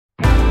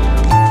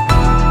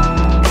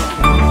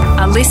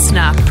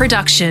listener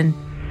production.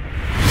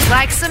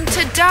 Like some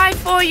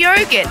to-die-for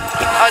yogurt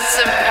on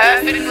some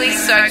perfectly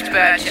soaked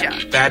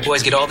bircher. Bad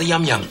boys get all the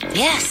yum-yum.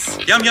 Yes.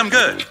 Yum, yum,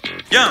 good.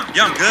 Yum,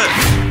 yum, good.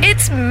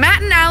 It's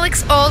Matt and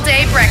Alex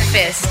all-day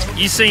breakfast.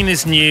 You seen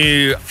this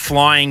new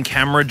flying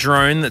camera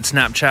drone that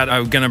Snapchat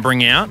are going to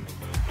bring out?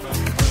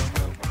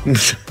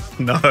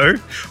 No.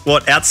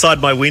 What, outside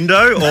my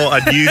window or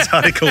a news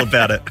article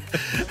about it?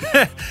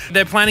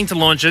 They're planning to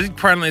launch it.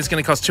 Apparently it's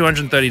going to cost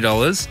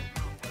 $230.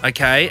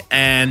 Okay,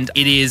 and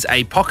it is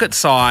a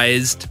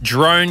pocket-sized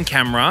drone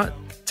camera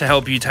to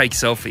help you take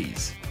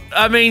selfies.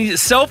 I mean,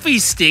 selfie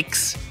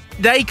sticks,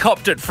 they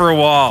copped it for a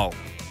while.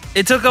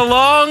 It took a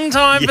long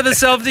time for the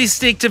selfie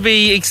stick to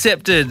be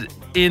accepted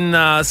in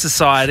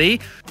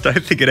society.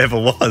 Don't think it ever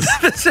was.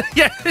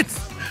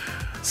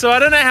 So I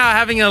don't know how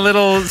having a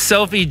little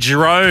selfie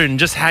drone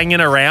just hanging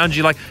around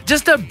you, like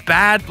just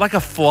like a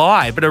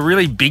fly, but a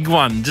really big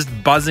one just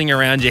buzzing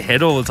around your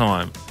head all the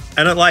time.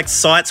 And at like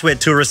sites where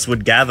tourists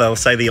would gather,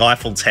 say the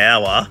Eiffel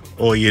Tower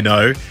or, you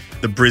know,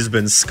 the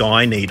Brisbane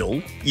Sky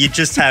Needle, you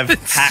just have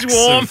packs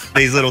of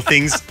these little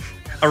things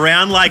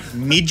around like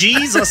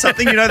midgies or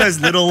something. You know, those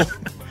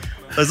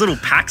little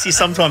packs you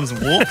sometimes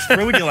walk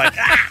through and you're like,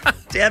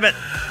 damn it.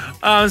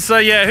 So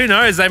yeah, who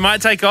knows? They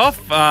might take off,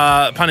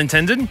 pun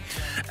intended.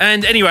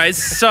 And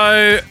anyways,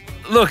 so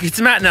look, it's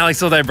Matt and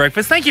Alex All Day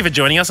Breakfast. Thank you for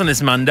joining us on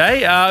this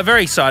Monday.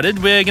 Very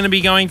excited. We're going to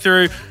be going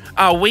through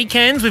our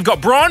weekends. We've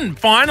got Bron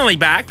finally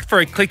back for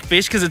a Click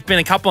Fish because it's been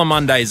a couple of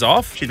Mondays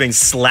off. She's been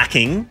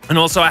slacking. And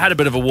also I had a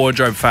bit of a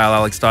wardrobe fail,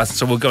 Alex Dyson,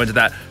 so we'll go into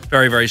that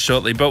very, very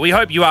shortly. But we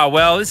hope you are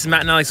well. This is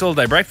Matt and Alex All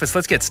Day Breakfast.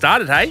 Let's get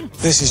started, hey?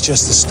 This is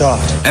just the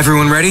start.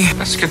 Everyone ready?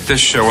 Let's get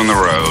this show on the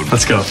road.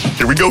 Let's go.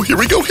 Here we go, here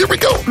we go, here we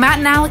go. Matt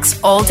and Alex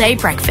All Day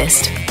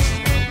Breakfast.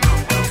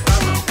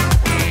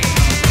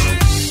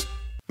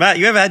 Matt,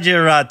 you ever had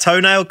your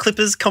toenail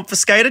clippers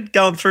confiscated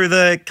going through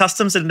the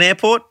customs at an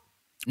airport?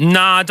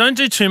 Nah, I don't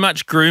do too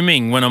much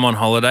grooming when I'm on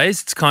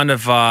holidays. It's kind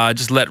of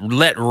just let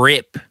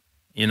rip,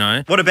 you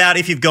know. What about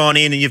if you've gone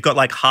in and you've got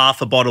like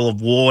half a bottle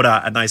of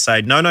water and they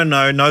say, no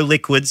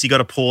liquids, you got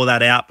to pour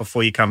that out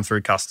before you come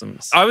through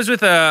customs? I was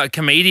with a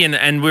comedian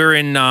and we were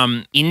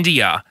in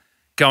India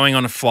going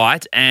on a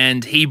flight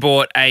and he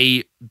bought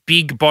a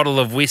big bottle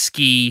of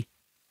whiskey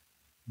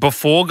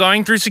before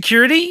going through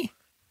security.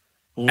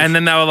 Oof. And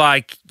then they were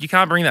like, you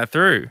can't bring that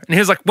through. And he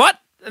was like, what?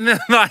 And they're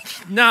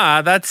like,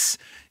 nah,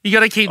 you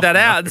got to keep that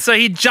out. So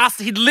he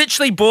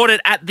literally bought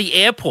it at the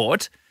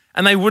airport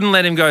and they wouldn't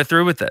let him go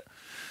through with it.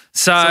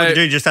 So what did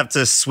you do? Just have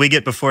to swig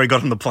it before he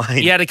got on the plane?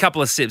 He had a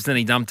couple of sips, then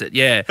he dumped it,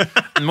 yeah.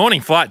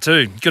 Morning flight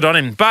too. Good on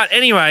him. But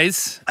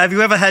anyways. Have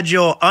you ever had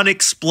your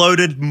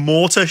unexploded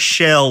mortar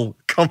shell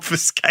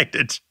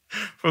confiscated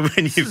from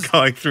when you're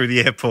going through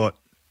the airport?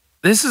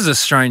 This is a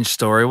strange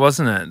story,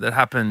 wasn't it, that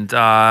happened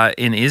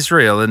in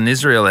Israel, at an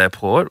Israel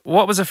airport.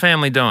 What was a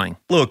family doing?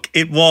 Look,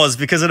 it was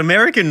because an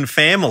American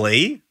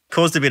family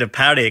caused a bit of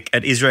panic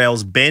at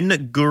Israel's Ben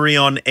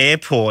Gurion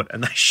Airport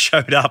and they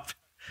showed up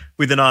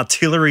with an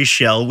artillery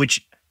shell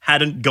which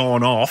hadn't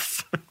gone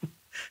off.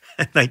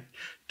 And they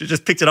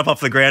just picked it up off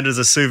the ground as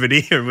a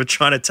souvenir and were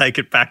trying to take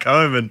it back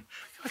home. And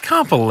I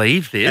can't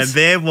believe this. And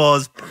there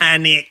was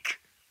panic.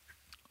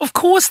 Of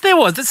course there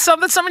was. That's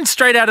something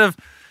straight out of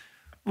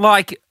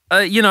like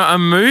a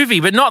movie,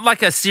 but not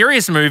like a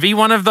serious movie,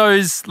 one of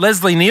those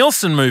Leslie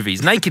Nielsen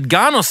movies, Naked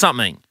Gun or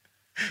something.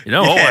 You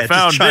know, I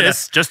found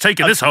this, just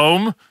taking this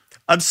home.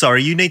 I'm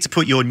sorry, you need to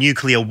put your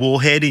nuclear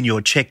warhead in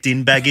your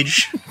checked-in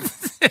baggage.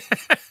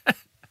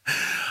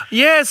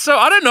 Yeah, so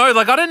I don't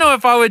know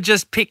if I would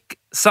just pick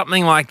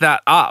something like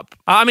that up.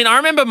 I mean, I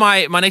remember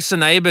my next door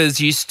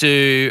neighbours used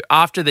to,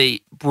 after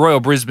the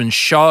Royal Brisbane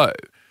show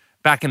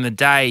back in the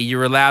day, you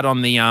were allowed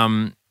on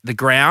the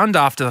ground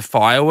after the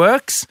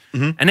fireworks,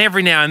 and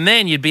every now and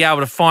then you'd be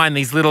able to find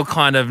these little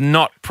kind of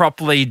not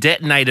properly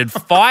detonated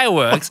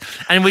fireworks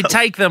and we'd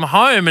take them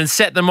home and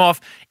set them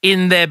off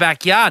in their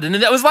backyard. And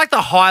that was like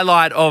the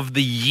highlight of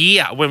the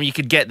year when you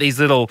could get these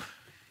little,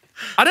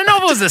 I don't know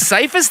if it was the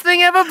safest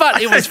thing ever,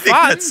 but it was fun.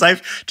 I think that's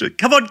safe.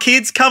 Come on,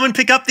 kids, come and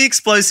pick up the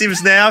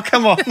explosives now.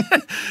 Come on.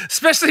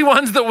 Especially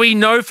ones that we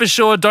know for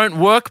sure don't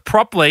work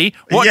properly.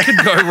 What could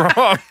go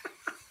wrong?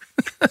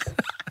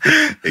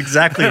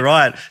 Exactly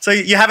right. So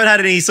you haven't had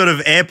any sort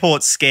of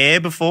airport scare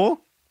before?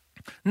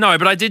 No,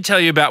 but I did tell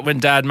you about when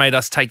Dad made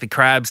us take the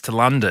crabs to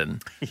London.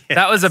 Yes.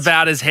 That was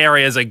about as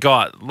hairy as it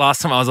got.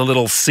 Last time I was a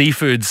little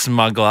seafood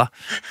smuggler.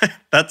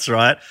 That's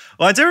right.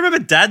 Well, I do remember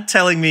Dad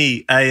telling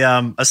me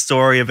a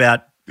story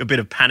about a bit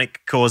of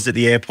panic caused at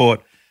the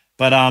airport,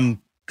 but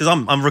because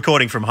I'm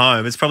recording from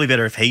home, it's probably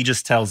better if he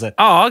just tells it.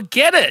 Oh,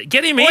 get it.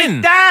 Get him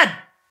in. Dad!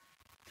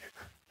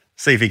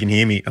 See if he can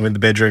hear me. I'm in the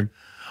bedroom.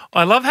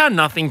 I love how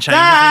nothing changes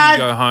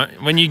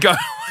Dad! when you go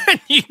home. When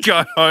you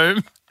go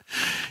home,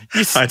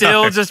 you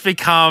still just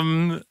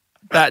become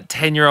that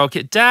 10-year-old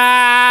kid.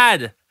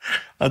 Dad!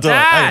 Dad!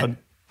 Hang on.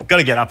 I've got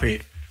to get up here.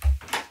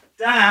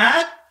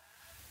 Dad!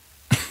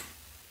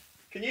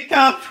 Can you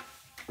come?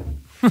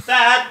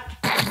 Dad!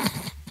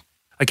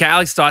 Okay,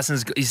 Alex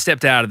Dyson's he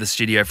stepped out of the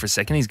studio for a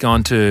second. He's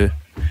gone to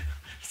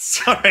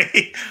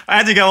Sorry. I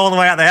had to go all the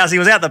way out the house. He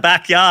was out the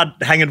backyard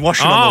hanging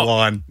washing on the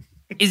line.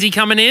 Is he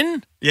coming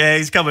in? Yeah,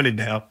 he's coming in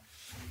now.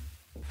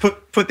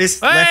 Put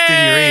this left in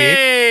your ear.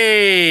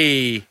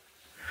 Hey!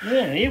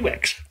 Yeah,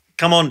 earwax.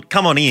 Come on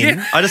in.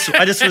 I just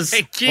was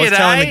G'day.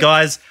 telling the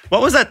guys,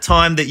 what was that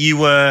time that you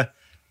were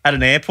at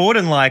an airport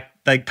and like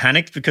they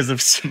panicked because of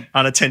some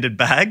unattended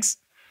bags?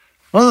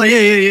 Oh,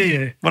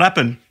 yeah. What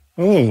happened?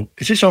 Oh,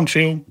 is this on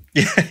film?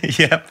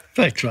 Yeah.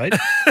 Thanks, mate.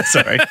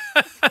 Sorry.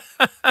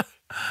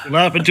 You're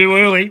laughing too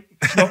early.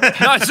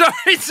 No,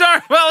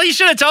 sorry. Well, he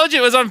should have told you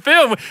it was on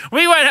film.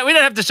 We don't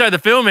have to show the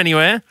film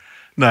anywhere.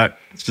 No,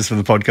 it's just for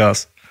the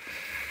podcast.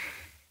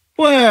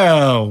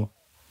 Wow.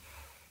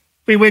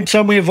 We went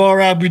somewhere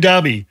via Abu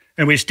Dhabi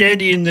and we're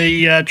standing in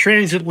the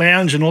transit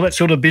lounge and all that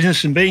sort of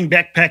business, and being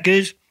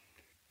backpackers,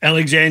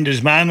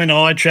 Alexander's mum and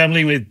I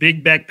travelling with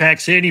big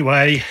backpacks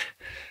anyway.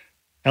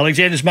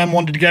 Alexander's mum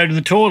wanted to go to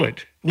the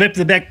toilet, left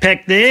the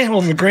backpack there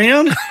on the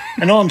ground,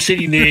 and I'm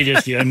sitting there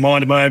just,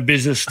 minding my own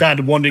business,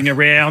 started wandering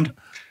around.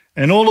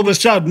 And all of a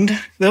sudden,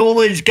 all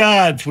these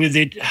guards with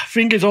their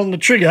fingers on the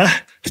trigger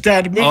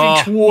started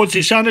moving towards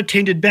this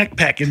unattended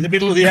backpack in the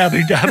middle of the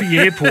Abu Dhabi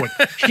airport.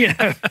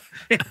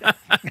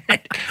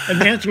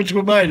 Announcements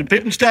were made and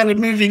people started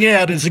moving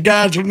out as the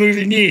guards were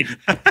moving in.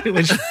 It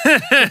was,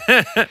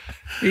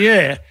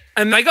 yeah.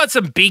 And they got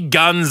some big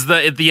guns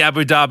at the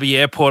Abu Dhabi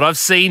airport. I've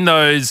seen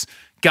those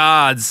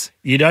guards.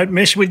 You don't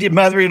mess with your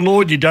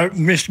mother-in-law, you don't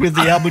mess with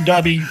the Abu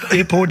Dhabi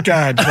airport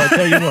guards, I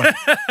tell you what.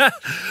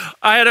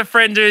 I had a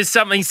friend do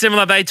something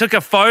similar. They took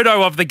a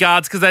photo of the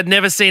guards because they'd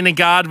never seen a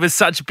guard with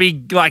such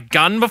big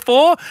gun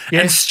before. Yeah.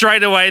 And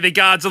straight away the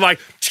guards are like,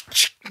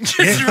 just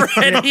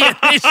ready. And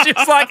it's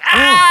just like,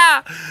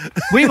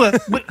 We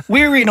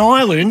were in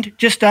Ireland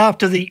just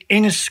after the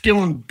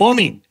Enniskillen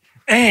bombing,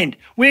 and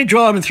we're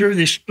driving through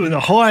this with a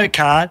hire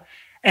car,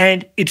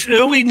 and it's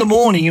early in the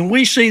morning, and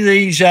we see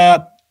these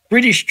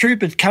British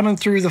troopers coming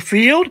through the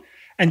field,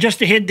 and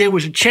just ahead there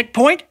was a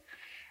checkpoint.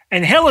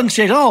 And Helen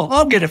said,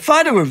 I'll get a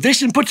photo of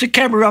this, and puts a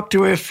camera up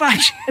to her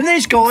face. And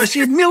these guys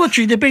said,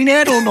 military, they've been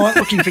out all night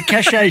looking for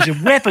caches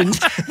of weapons.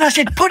 And I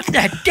said, put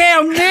that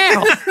down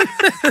now.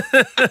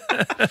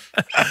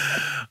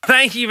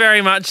 Thank you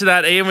very much for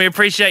that, Ian. We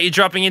appreciate you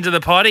dropping into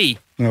the potty.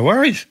 No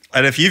worries.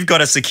 And if you've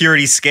got a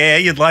security scare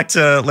you'd like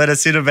to let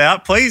us in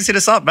about, please hit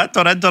us up,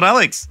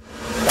 matt.ed.alex.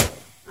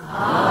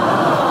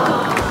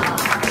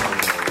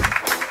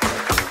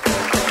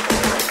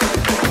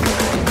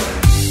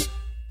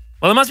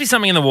 Well, there must be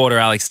something in the water,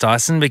 Alex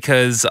Dyson,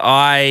 because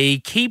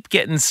I keep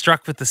getting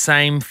struck with the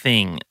same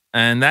thing,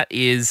 and that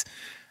is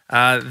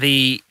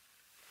I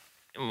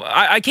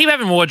keep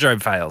having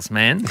wardrobe fails,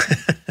 man.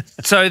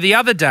 So the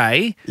other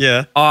day,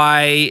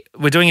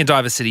 we're doing a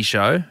Diver City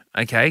show,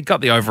 okay,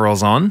 got the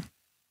overalls on,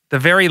 the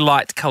very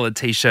light coloured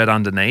T-shirt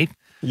underneath.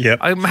 Yep.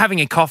 I'm having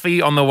a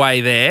coffee on the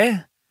way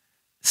there,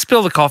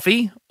 spill the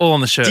coffee, all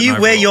on the shirt. Do you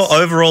wear your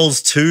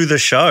overalls to the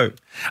show?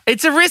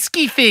 It's a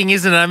risky thing,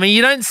 isn't it? I mean,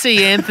 you don't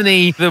see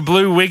Anthony the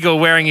Blue Wiggle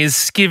wearing his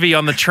skivvy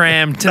on the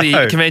tram to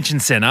the convention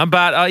centre,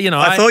 but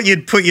I thought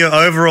you'd put your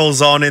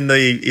overalls on in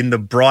the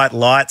bright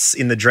lights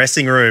in the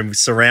dressing room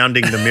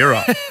surrounding the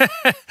mirror.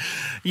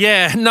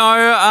 Yeah,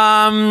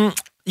 no.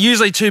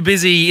 Usually too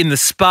busy in the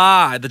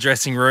spa at the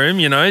dressing room,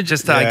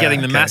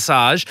 getting the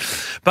massage.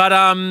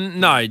 But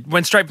no,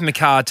 went straight from the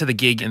car to the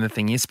gig and the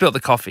thing. You spilt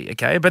the coffee,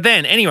 okay? But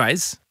then,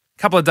 anyways,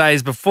 a couple of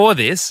days before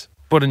this,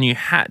 bought a new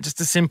hat, just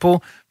a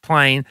simple,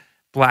 plain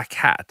black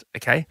hat,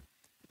 okay?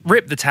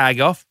 Ripped the tag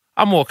off.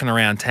 I'm walking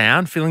around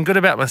town feeling good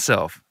about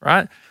myself,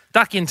 right?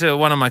 Duck into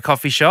one of my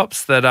coffee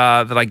shops that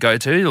I go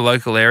to, the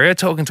local area,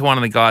 talking to one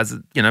of the guys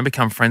that,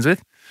 become friends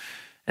with.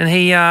 And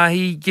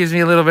he gives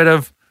me a little bit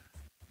of,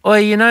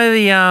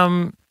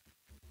 the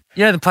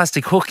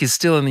plastic hook is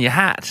still in your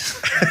hat.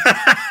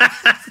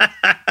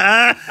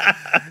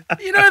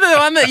 The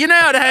one that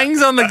how it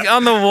hangs on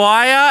the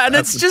wire, and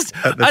it's just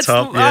at the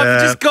top,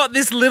 I've just got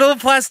this little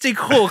plastic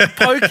hook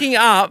poking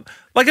up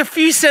like a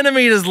few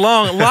centimeters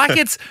long, like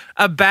it's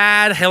a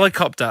bad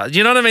helicopter. Do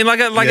you know what I mean?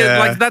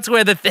 Like that's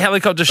where the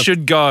helicopter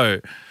should go.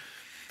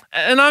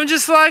 And I'm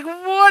just like,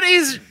 what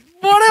do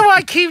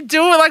I keep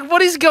doing? Like,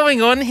 what is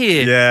going on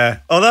here? Yeah.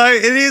 Although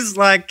it is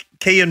like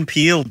Key and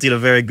Peele did a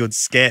very good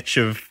sketch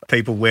of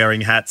people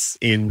wearing hats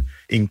in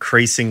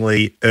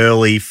increasingly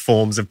early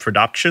forms of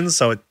production.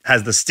 So it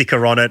has the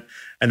sticker on it,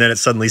 and then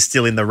it's suddenly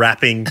still in the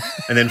wrapping,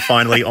 and then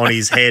finally on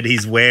his head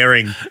he's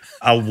wearing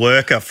a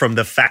worker from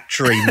the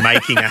factory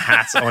making a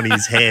hat on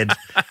his head.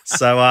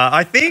 So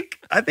I think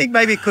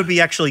maybe it could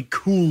be actually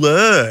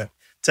cooler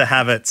to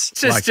have it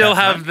to still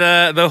have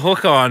the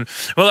hook on.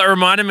 Well, it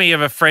reminded me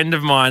of a friend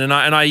of mine, and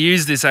I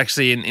used this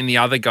actually in the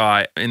other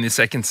guy in the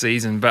second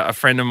season, but a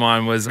friend of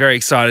mine was very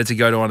excited to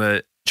go on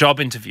a job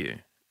interview,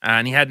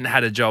 and he hadn't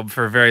had a job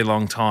for a very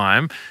long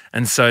time,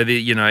 and so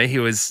he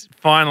was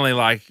finally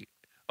like,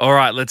 all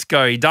right, let's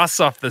go. He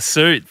dusts off the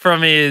suit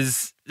from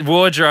his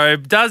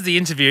wardrobe, does the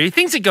interview, he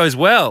thinks it goes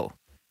well.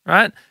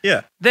 Right?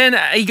 Yeah. Then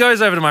he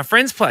goes over to my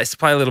friend's place to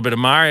play a little bit of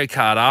Mario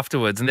Kart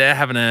afterwards, and they're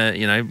having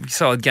a,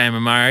 solid game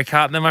of Mario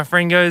Kart. And then my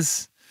friend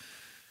goes,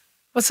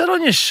 what's that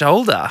on your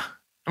shoulder?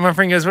 And my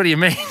friend goes, what do you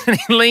mean? And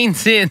he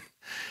leans in.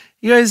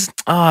 He goes,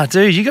 oh,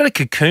 dude, you got a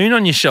cocoon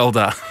on your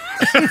shoulder.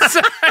 And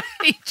so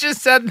he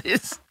just had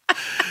this,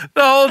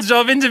 the whole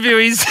job interview,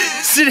 he's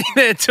sitting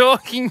there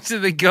talking to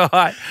the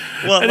guy.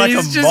 What, and like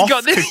he's a just moth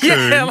got this,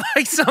 cocoon? yeah,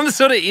 like some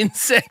sort of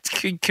insect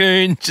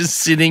cocoon just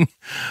sitting.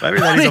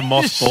 Maybe that is a on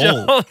moth his ball.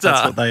 shoulder.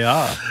 That's what they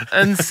are.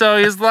 And so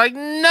he was like,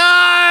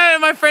 no.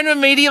 My friend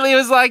immediately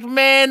was like,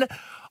 man,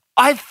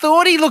 I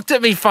thought he looked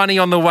at me funny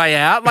on the way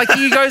out. Like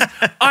he goes,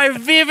 I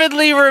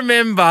vividly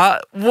remember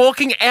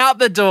walking out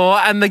the door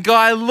and the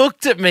guy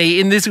looked at me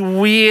in this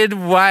weird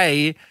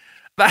way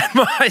at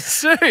my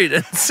suit.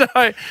 And so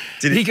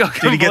he got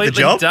completely get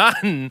the job?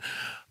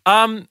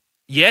 done.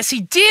 Yes, he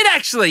did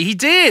actually. He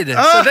did.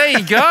 So there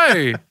you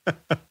go.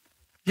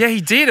 Yeah, he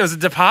did. It was a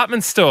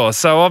department store.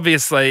 So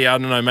obviously, I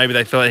don't know, maybe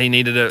they thought he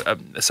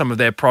needed some of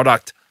their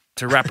product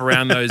to wrap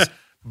around those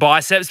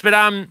biceps.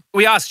 But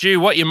we asked you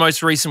what your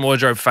most recent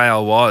wardrobe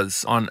fail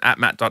was on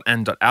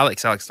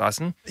 @matt.n.alex, Alex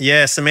Dyson.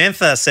 Yeah,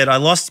 Samantha said, I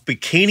lost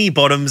bikini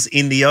bottoms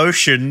in the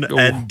ocean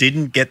and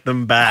didn't get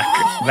them back.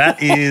 That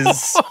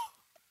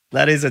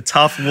is a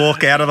tough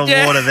walk out of the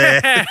water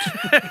there.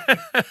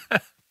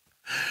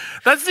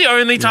 That's the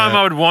only time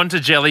I would want a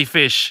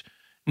jellyfish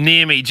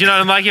near me. Do you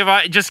know, like if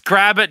I just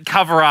grab it,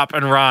 cover up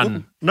and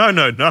run. No.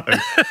 Not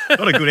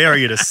a good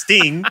area to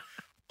sting,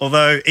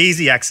 although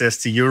easy access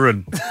to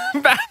urine.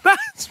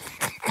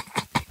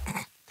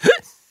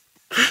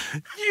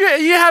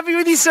 You happy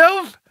with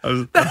yourself?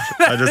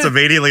 I just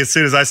immediately, as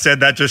soon as I said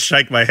that, just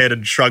shake my head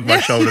and shrug my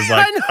shoulders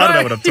like, I don't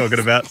know what I'm talking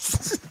about.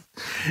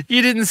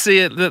 You didn't see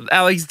it.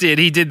 Alex did.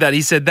 He did that.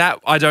 He said that.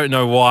 I don't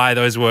know why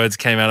those words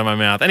came out of my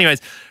mouth.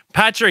 Anyways,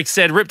 Patrick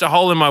said, ripped a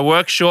hole in my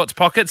work shorts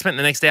pocket, spent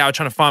the next hour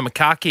trying to find my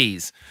car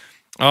keys.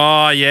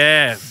 Oh,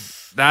 yeah.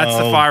 That's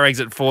the fire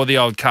exit for the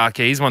old car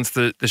keys once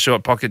the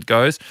short pocket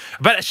goes.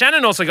 But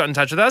Shannon also got in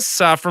touch with us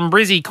from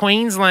Brizzy,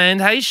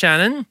 Queensland. Hey,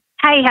 Shannon.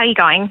 Hey, how you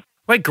going?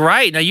 We're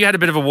great. Now, you had a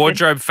bit of a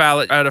wardrobe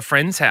fail at a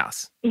friend's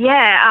house.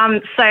 Yeah,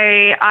 so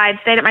I'd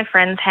stayed at my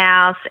friend's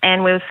house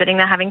and we were sitting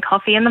there having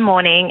coffee in the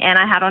morning and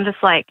I had on just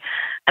like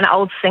an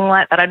old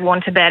singlet that I'd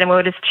worn to bed and we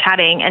were just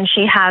chatting and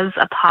she has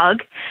a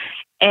pug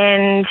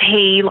and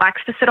he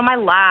likes to sit on my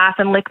lap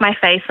and lick my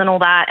face and all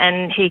that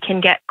and he can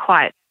get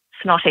quite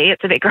snotty.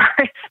 It's a bit gross.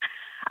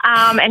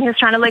 And he was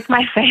trying to lick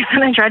my face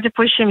and I tried to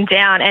push him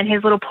down and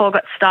his little paw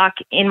got stuck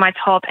in my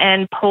top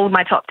and pulled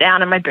my top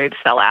down and my boobs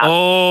fell out.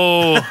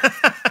 Oh.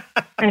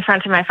 In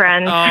front of my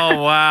friend.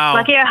 Oh, wow.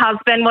 Lucky her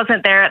husband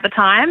wasn't there at the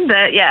time,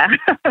 but yeah.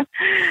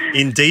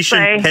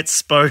 Indecent pet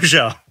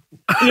exposure.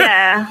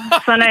 Yeah.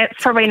 So I know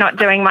it's probably not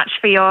doing much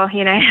for your,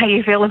 how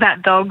you feel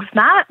about dogs,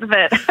 Matt,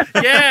 but.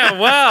 Yeah,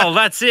 well,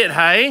 that's it,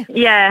 hey?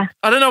 Yeah.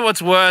 I don't know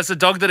what's worse, a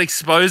dog that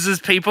exposes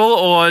people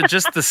or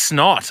just the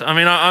snot. I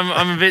mean,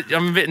 I'm a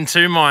bit in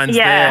two minds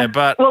there,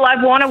 but. Well,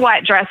 I've worn a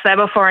white dress there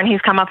before and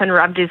he's come up and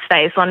rubbed his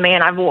face on me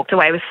and I've walked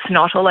away with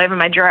snot all over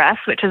my dress,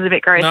 which is a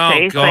bit gross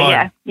too. God. So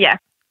yeah.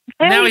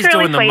 Now he's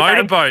really doing the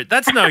motorboat.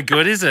 That's no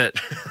good, is it?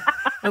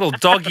 Little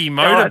doggy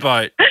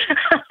motorboat.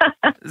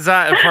 Is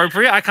that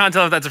appropriate? I can't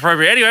tell if that's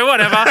appropriate. Anyway,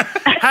 whatever.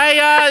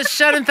 Hey,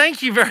 Shannon,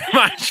 thank you very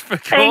much for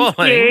calling.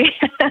 Thank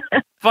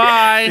you.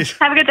 Bye.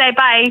 Have a good day.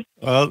 Bye.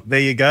 Well, there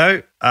you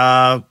go.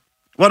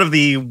 One of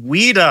the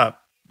weirder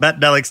Matt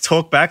and Alex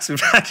talkbacks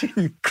we've had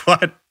in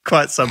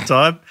quite some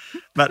time.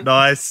 Matt and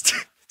I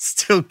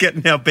still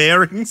getting our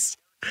bearings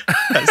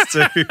as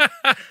to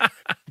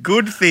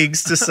good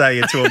things to say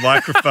into a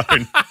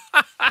microphone.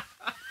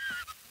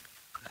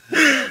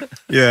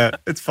 Yeah,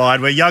 it's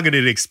fine. We're young and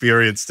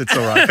inexperienced. It's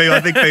all right.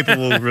 I think people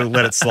will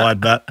let it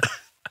slide, Matt.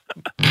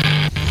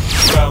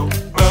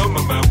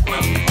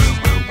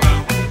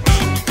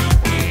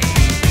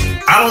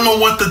 I don't know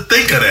what to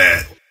think of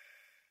that.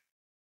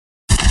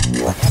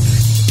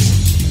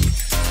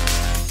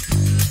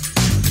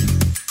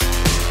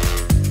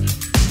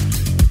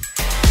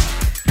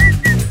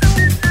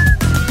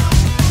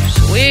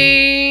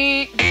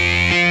 Sweet.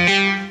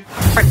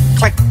 Click,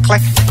 click,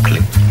 click,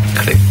 click,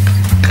 click,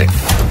 click.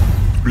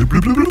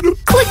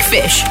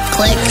 Clickfish.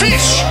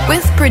 Clickfish.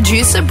 With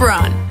producer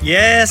Bron.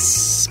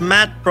 Yes,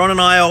 Matt, Bron and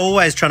I are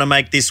always trying to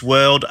make this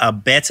world a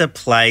better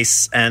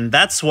place, and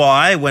that's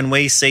why when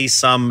we see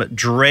some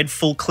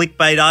dreadful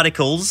clickbait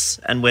articles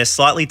and we're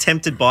slightly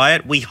tempted by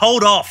it, we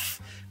hold off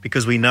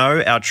because we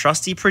know our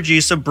trusty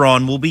producer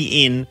Bron will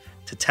be in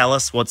to tell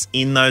us what's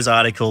in those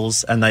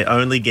articles, and they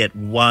only get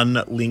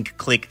one link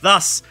click,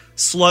 thus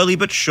slowly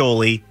but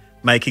surely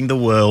making the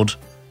world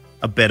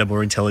a better,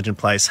 more intelligent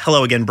place.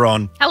 Hello again,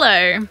 Bron.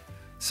 Hello.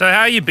 So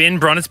how you been,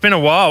 Bron? It's been a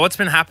while. What's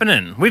been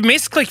happening? We've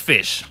missed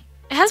Clickfish.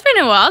 It has been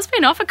a while. It's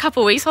been off a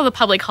couple of weeks, all the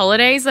public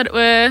holidays that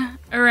were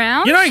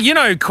around. You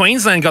know,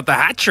 Queensland got the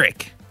hat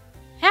trick.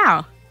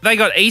 How? They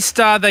got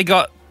Easter, they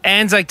got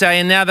Anzac Day,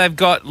 and now they've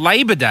got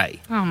Labor Day.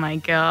 Oh, my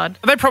God.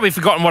 They've probably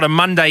forgotten what a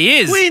Monday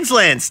is.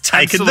 Queensland's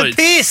taking Absolute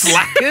the piss.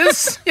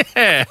 Slackers.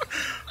 Yeah.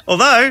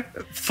 Although,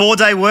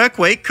 4-day work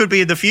week could be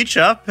in the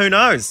future. Who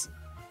knows?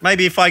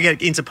 Maybe if I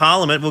get into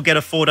Parliament, we'll get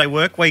a 4-day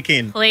work week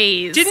in.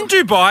 Please. Didn't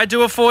Dubai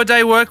do a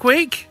 4-day work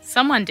week?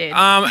 Someone did.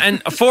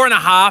 And a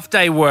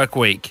 4.5-day work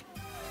week.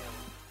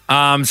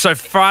 So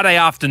Friday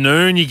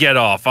afternoon you get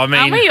off. I mean,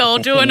 Aren't we all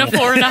doing a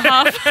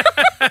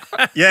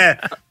 4.5?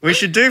 Yeah, we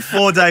should do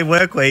 4-day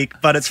work week,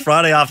 but it's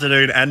Friday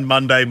afternoon and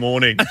Monday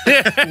morning.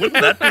 Wouldn't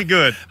that be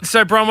good?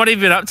 So, Bron, what have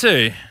you been up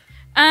to?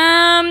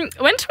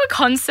 Went to a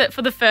concert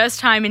for the first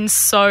time in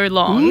so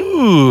long.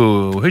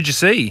 Ooh, who'd you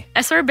see?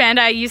 I saw a band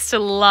I used to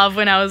love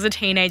when I was a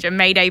teenager,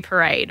 Mayday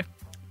Parade. Is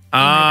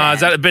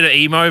that a bit of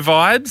emo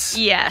vibes?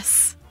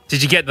 Yes.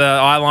 Did you get the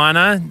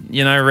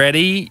eyeliner,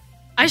 ready?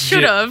 I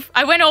should have.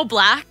 I went all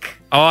black.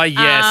 Oh,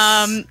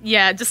 yes.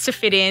 Yeah, just to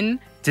fit in.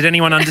 Did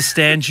anyone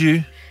understand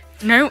you?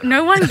 No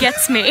one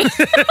gets me.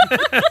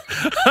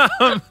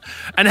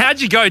 And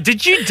how'd you go?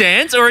 Did you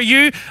dance or are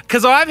you...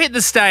 Because I've hit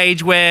the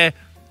stage where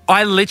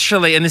I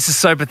literally, and this is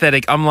so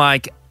pathetic, I'm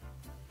like,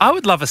 I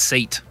would love a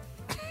seat.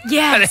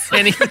 Yes. At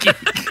any gig.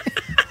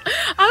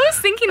 I was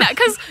thinking that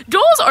because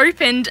doors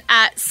opened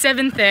at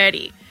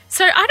 7:30.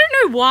 So I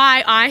don't know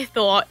why I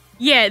thought,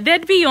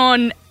 they'd be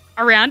on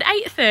around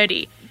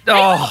 8:30. They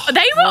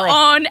were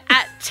on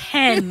at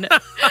 10.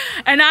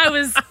 And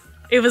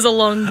it was a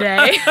long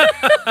day.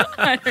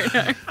 I don't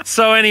know.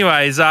 So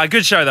anyways,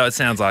 good show though, it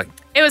sounds like.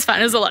 It was fun.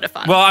 It was a lot of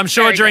fun. Well, I'm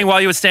sure Very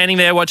while you were standing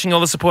there watching all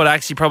the support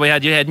acts, you probably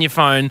had your head in your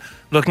phone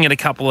looking at a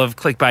couple of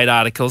clickbait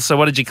articles. So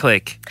what did you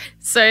click?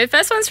 So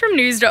first one's from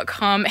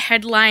news.com.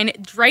 Headline,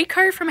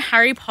 Draco from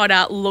Harry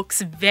Potter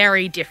looks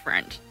very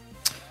different.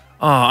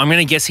 Oh, I'm going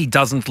to guess he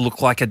doesn't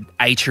look like an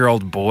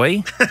 8-year-old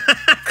boy.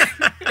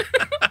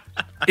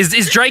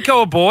 Is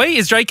Draco a boy?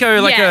 Is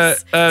Draco like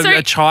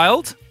a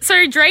child?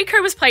 So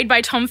Draco was played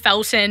by Tom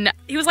Felton.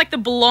 He was like the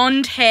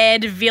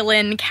blonde-haired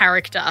villain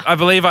character. I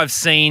believe I've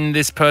seen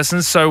this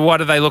person. So what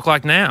do they look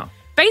like now?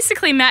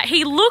 Basically, Matt,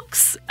 he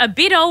looks a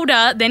bit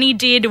older than he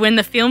did when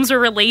the films were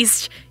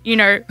released,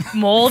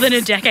 more than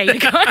a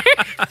decade ago.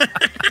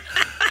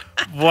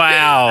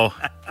 Wow.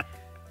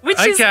 Which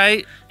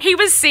okay. He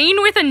was seen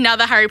with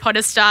another Harry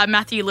Potter star,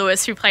 Matthew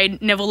Lewis, who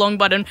played Neville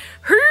Longbottom,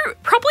 who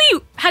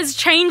probably has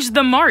changed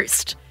the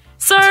most.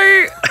 So,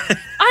 I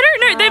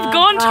don't know. They've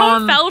gone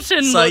Tom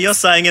Felton. So you're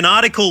saying an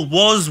article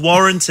was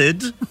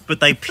warranted, but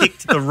they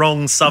picked the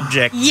wrong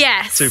subject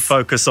to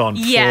focus on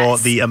for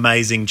the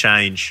amazing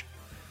change.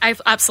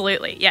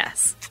 Absolutely,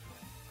 yes.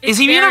 Is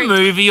he in a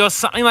movie or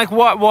something? Like,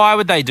 why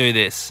would they do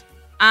this?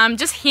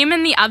 Just him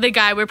and the other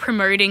guy were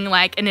promoting,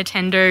 like, a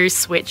Nintendo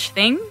Switch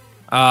thing.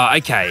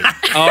 Okay.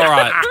 All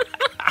right.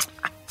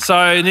 So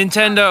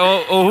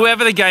Nintendo or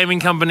whoever the gaming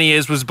company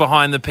was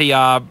behind the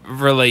PR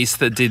release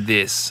that did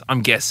this,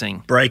 I'm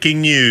guessing.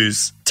 Breaking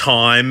news.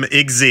 Time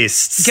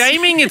exists.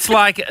 Gaming, it's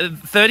like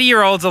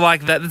 30-year-olds are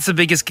like that. That's the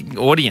biggest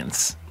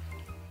audience.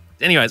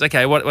 Anyways,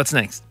 okay, what's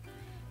next?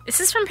 This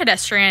is from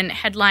Pedestrian.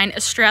 Headline,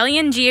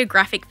 Australian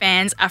Geographic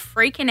fans are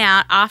freaking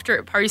out after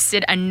it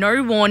posted a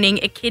no-warning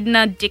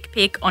echidna dick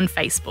pic on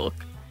Facebook.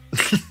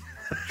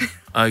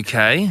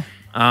 Okay.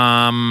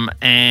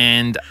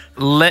 And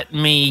let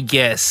me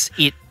guess.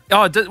 Wait,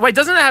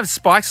 doesn't it have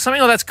spikes or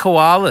something? Oh, that's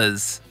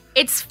koalas.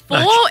 It's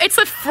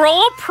a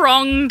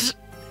four-pronged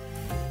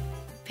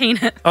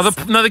penis. Oh,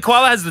 the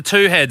koala has the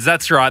 2 heads.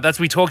 That's right.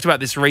 We talked about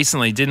this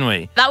recently, didn't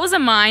we? That was a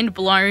mind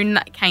blown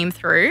that came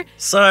through.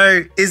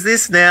 So, is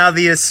this now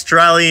the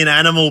Australian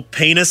Animal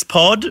Penis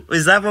Pod?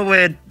 Is that what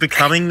we're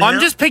becoming now?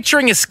 I'm just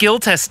picturing a skill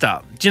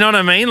tester. Do you know what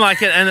I mean?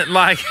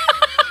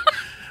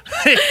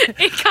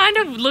 It kind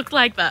of looked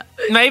like that.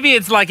 Maybe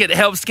it's like it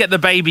helps get the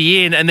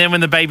baby in, and then when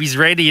the baby's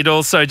ready, it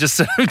also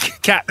just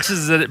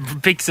catches it,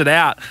 picks it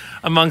out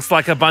amongst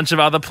like a bunch of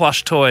other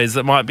plush toys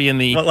that might be in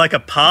the... What, like a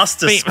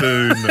pasta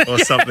spoon or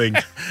something?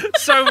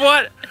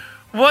 So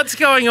what's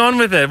going on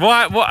with it?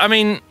 Why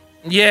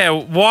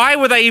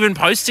were they even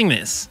posting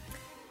this?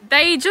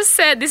 They just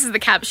said, this is the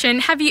caption,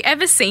 have you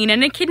ever seen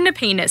an echidna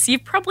penis?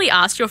 You've probably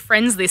asked your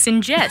friends this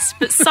in jest,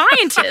 but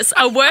scientists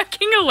are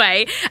working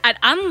away at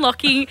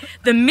unlocking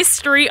the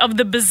mystery of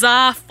the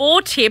bizarre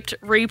 4-tipped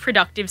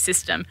reproductive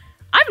system.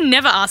 I've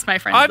never asked my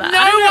friends that.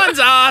 No one's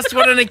asked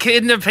what an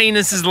echidna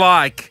penis is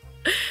like.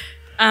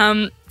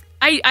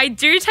 I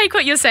do take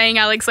what you're saying,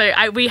 Alex.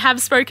 So we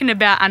have spoken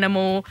about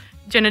animal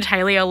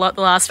genitalia a lot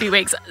the last few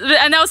weeks,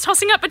 and I was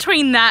tossing up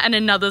between that and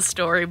another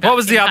story. What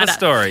was the other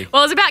story?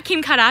 Well, it was about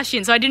Kim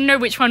Kardashian, so I didn't know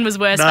which one was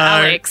worse for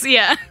Alex.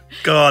 Yeah.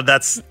 God,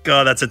 that's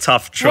a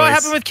tough choice. What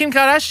happened with Kim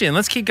Kardashian?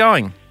 Let's keep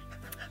going.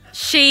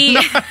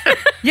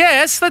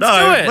 Yes, let's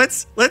do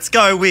it. Let's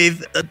go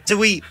with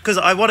because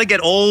I want to get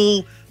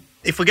all.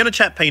 If we're going to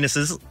chat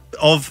penises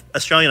of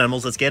Australian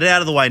animals, let's get it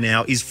out of the way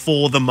now. Is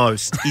for the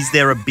most? Is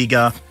there a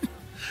bigger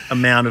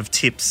amount of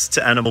tips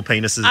to animal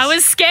penises? I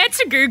was scared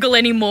to Google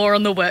any more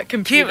on the work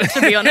computer,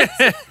 to be honest.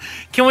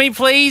 Can you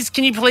please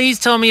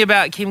tell me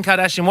about Kim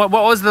Kardashian? What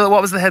was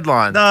the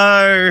headline?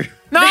 No,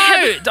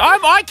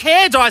 I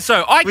care,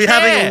 Daiso. We're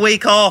having a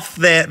week off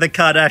there, the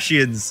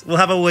Kardashians. We'll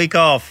have a week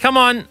off. Come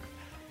on.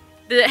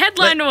 The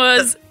headline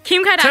was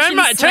Kim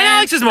Kardashian Turn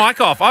Alex's mic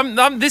off.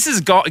 This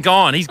is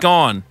gone. He's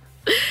gone.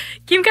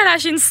 Kim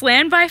Kardashian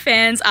slammed by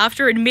fans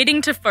after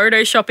admitting to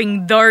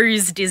photoshopping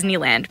those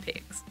Disneyland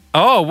pics.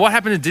 Oh, what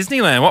happened to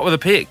Disneyland? What were the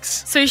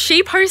pics? So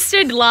she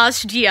posted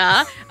last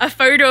year a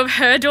photo of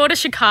her daughter,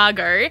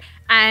 Chicago,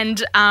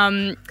 and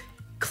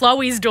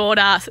Chloe's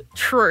daughter,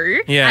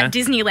 True, at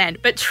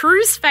Disneyland. But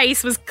True's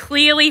face was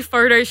clearly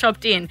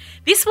photoshopped in.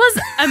 This was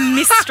a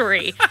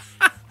mystery.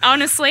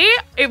 Honestly,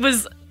 it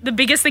was the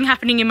biggest thing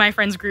happening in my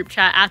friend's group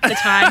chat at the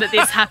time that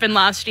this happened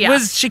last year.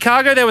 Was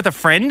Chicago there with a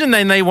friend and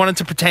then they wanted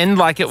to pretend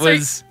like it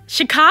was...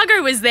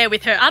 Chicago was there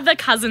with her other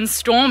cousin,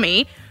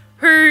 Stormy,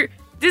 who...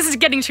 This is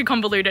getting too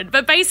convoluted,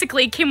 but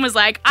basically Kim was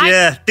like...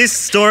 this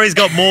story's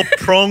got more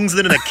prongs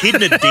than an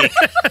echidna dick.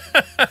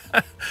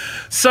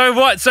 So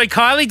what? So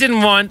Kylie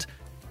didn't want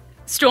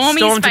Storm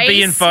to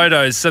be in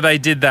photos, so they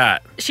did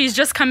that. She's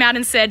just come out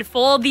and said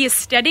for the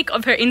aesthetic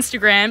of her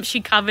Instagram,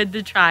 she covered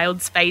the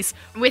child's face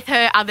with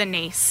her other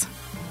niece.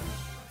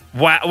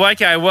 Wow.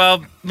 Okay.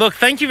 Well, look.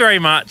 Thank you very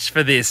much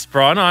for this,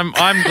 Bron. I'm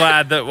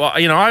glad that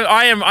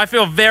I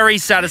feel very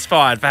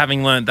satisfied for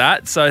having learned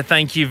that. So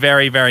thank you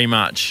very, very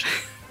much.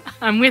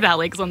 I'm with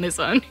Alex on this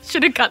one.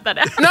 Should have cut that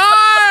out. No.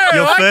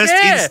 Your first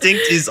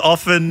instinct is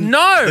often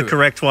the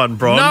correct one,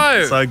 Bron.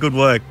 No. So good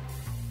work.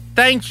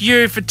 Thank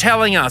you for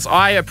telling us.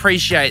 I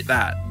appreciate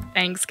that.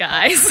 Thanks,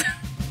 guys.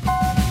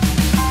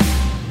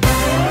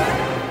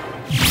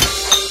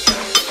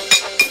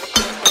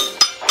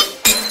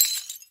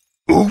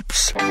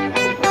 Oops.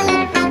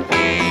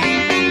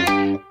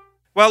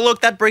 Well,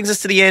 look, that brings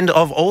us to the end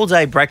of All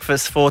Day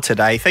Breakfast for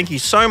today. Thank you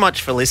so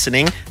much for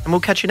listening, and we'll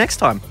catch you next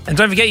time. And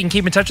don't forget, you can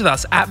keep in touch with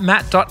us at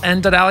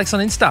matt.and.alex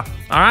on Insta.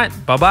 All right,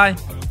 bye-bye.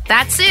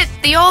 That's it.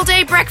 The All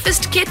Day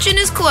Breakfast kitchen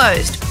is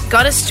closed.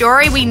 Got a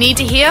story we need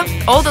to hear?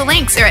 All the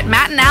links are at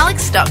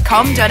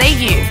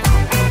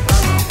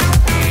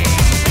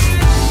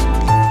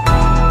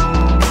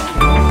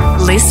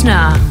mattandalex.com.au.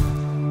 Listener.